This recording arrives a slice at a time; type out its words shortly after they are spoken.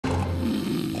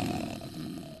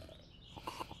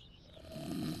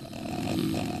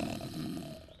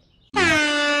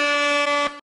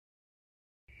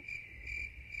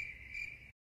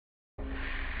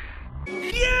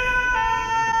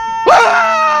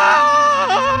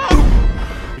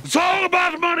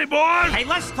Hey,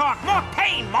 let's talk. More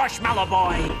pain, Marshmallow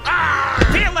Boy.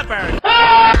 Feel the burn.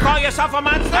 Call yourself a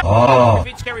monster? Oh. Scary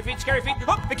feet, scary feet, scary feet.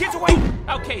 Oh, the kids awake.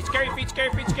 Okay, scary feet, scary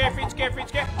feet, scary feet, scary feet,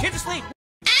 scary. Kids asleep.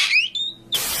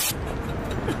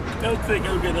 Don't think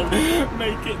I'm gonna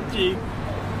make it, Gene.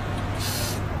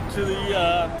 To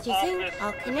the, Jason,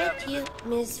 I'll connect you.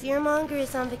 Miss Fearmonger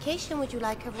is on vacation. Would you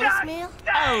like her voicemail?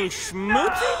 Oh,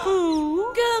 schmoozy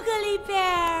poo. Googly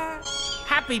bear.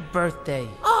 Happy birthday.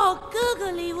 Oh,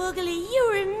 googly woogly, you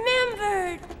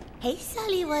remembered. Hey,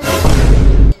 Sully, what?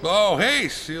 Oh, hey,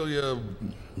 Celia.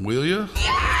 Will ya?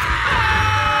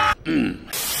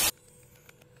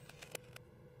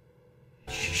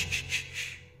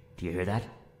 Shh. Do you hear that?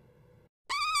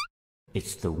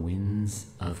 It's the winds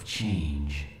of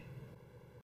change.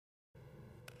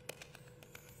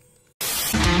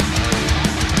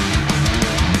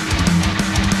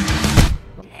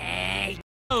 Hey!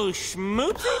 Oh,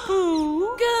 schmoozy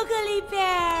poo! Googly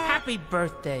bear! Happy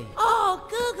birthday! Oh,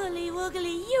 googly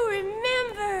woogly, you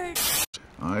remembered!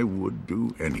 I would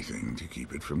do anything to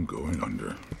keep it from going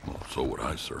under. Well, so would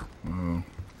I, sir. Well,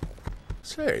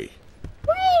 say,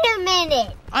 Wait a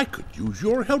minute! I could use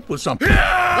your help with something.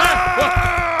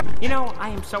 You know, I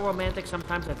am so romantic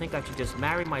sometimes I think I should just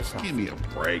marry myself. Give me a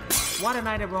break. What a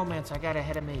night of romance I got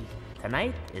ahead of me.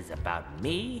 Tonight is about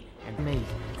me and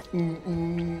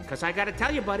me. Cause I gotta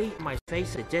tell you, buddy, my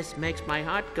face, it just makes my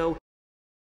heart go.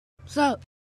 So,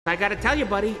 I gotta tell you,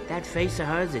 buddy, that face of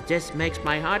hers, it just makes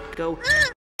my heart go.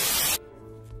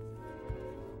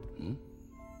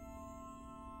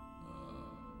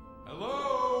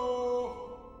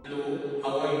 Hello? Hello,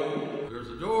 how are you? There's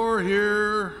a door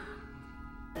here.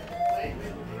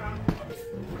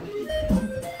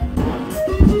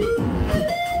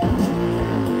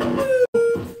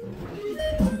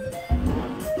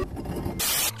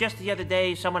 Just the other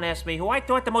day, someone asked me who I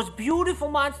thought the most beautiful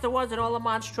monster was in all of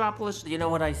Monstropolis. You know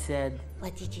what I said?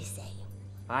 what did you say?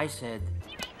 I said,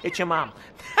 it's your mom.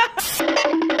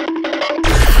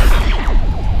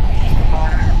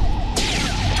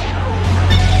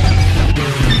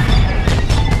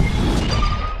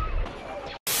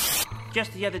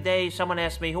 Just the other day, someone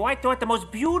asked me who I thought the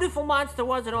most beautiful monster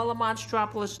was in all of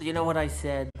Monstropolis. You know what I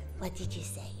said? What did you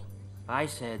say? I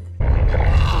said,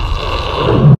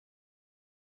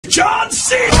 John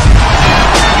C.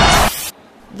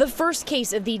 The first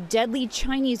case of the deadly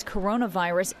Chinese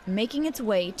coronavirus making its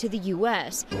way to the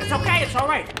U.S. it's okay, it's all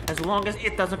right. As long as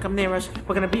it doesn't come near us,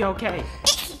 we're gonna be okay.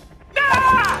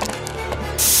 Ah!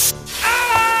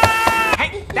 Ah!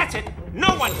 Hey, that's it.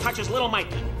 No one touches little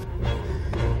Mike.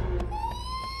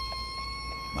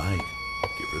 Mike,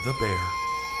 give her the bear.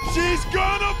 She's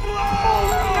gonna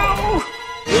blow!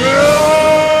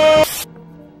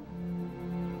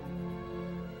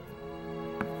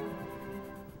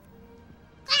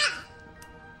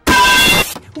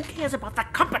 Who cares about the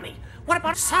company? What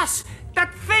about us?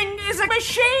 That thing is a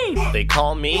machine! They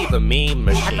call me the meme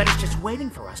I machine. bet it's just waiting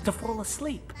for us to fall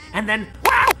asleep. And then,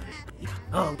 wow!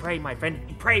 Oh, pray, my friend.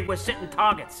 Pray we're sitting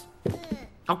targets.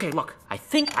 Okay, look. I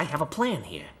think I have a plan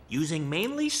here. Using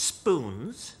mainly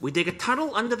spoons, we dig a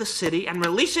tunnel under the city and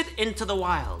release it into the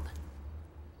wild.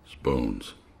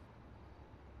 Spoons.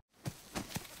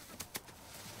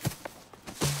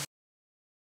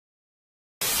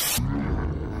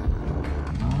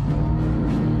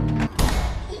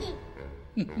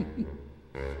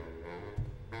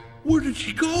 Where did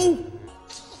she go?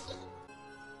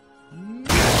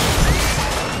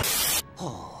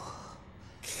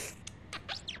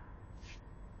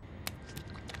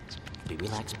 Be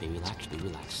relaxed, be relaxed, be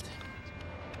relaxed.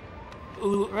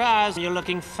 Ooh, Raz, you're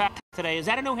looking fat today. Is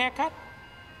that a new haircut?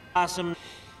 Awesome.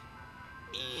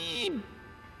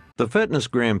 The Fitness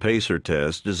Gram Pacer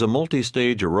test is a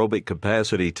multi-stage aerobic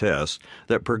capacity test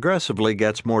that progressively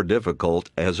gets more difficult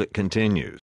as it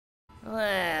continues.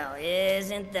 Well,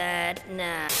 isn't that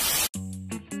nice?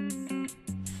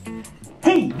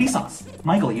 Hey, Vsauce.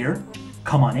 Michael here.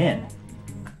 Come on in.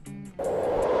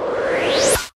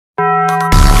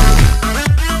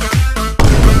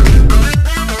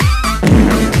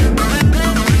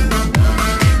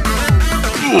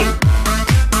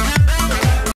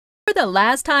 The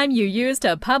last time you used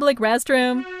a public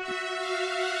restroom?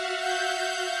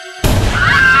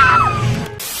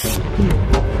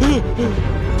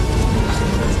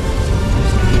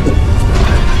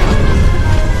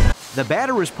 The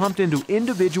batter is pumped into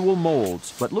individual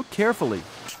molds, but look carefully.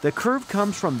 The curve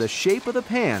comes from the shape of the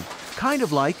pan, kind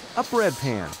of like a bread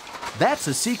pan. That's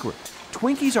the secret.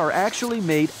 Twinkies are actually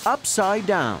made upside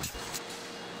down.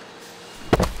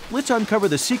 Let's uncover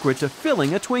the secret to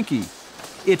filling a Twinkie.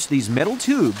 It's these metal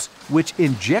tubes which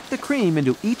inject the cream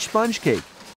into each sponge cake.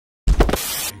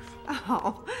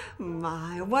 Oh,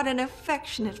 my, what an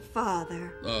affectionate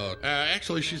father.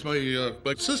 Actually, she's my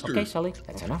sister. Okay, Sully,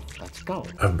 that's enough. Let's go.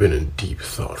 I've been in deep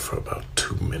thought for about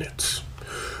 2 minutes.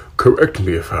 Correct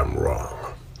me if I'm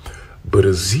wrong, but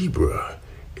a zebra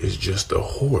is just a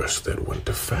horse that went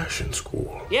to fashion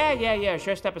school. Yeah.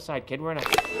 Sure, step aside, kid. We're in a...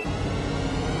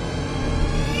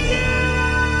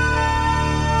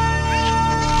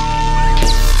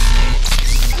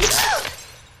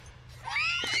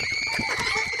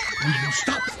 Will you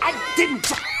stop? I didn't...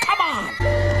 Come on!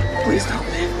 Please don't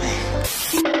leave me.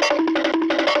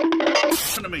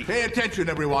 Listen to me. Pay attention,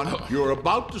 everyone. You're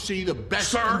about to see the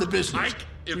best in the business.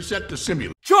 We set the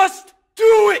simulator. Just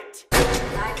do it!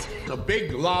 A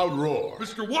big, loud roar.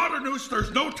 Mr. Waternoose, there's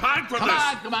no time for this.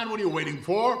 Come on, what are you waiting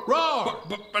for? Roar!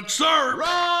 But sir...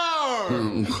 Roar!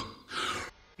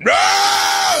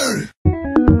 Roar!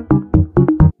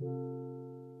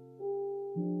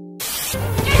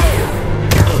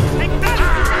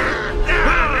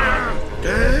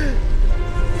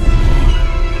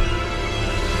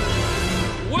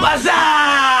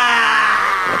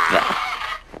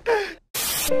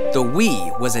 The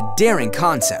Wii was a daring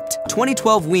concept.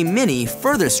 2012 Wii Mini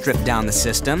further stripped down the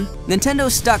system.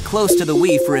 Nintendo stuck close to the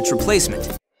Wii for its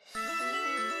replacement.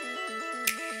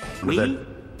 Wii?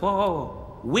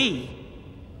 Whoa. Wii?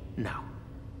 No.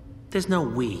 There's no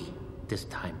Wii this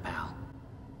time, pal.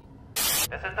 This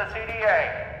is the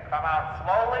CDA. Come out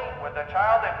slowly with the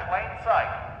child in plain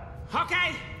sight.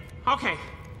 Okay.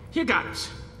 You got us.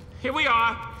 Here we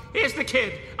are. Here's the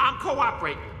kid. I'm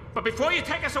cooperating. But before you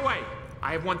take us away,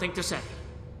 I have one thing to say.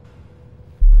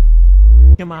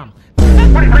 Your mom.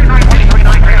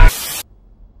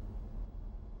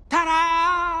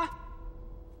 Ta-da!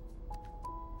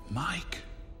 Mike,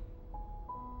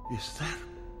 is that...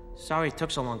 Sorry it took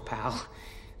so long, pal.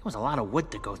 There was a lot of wood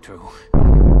to go through.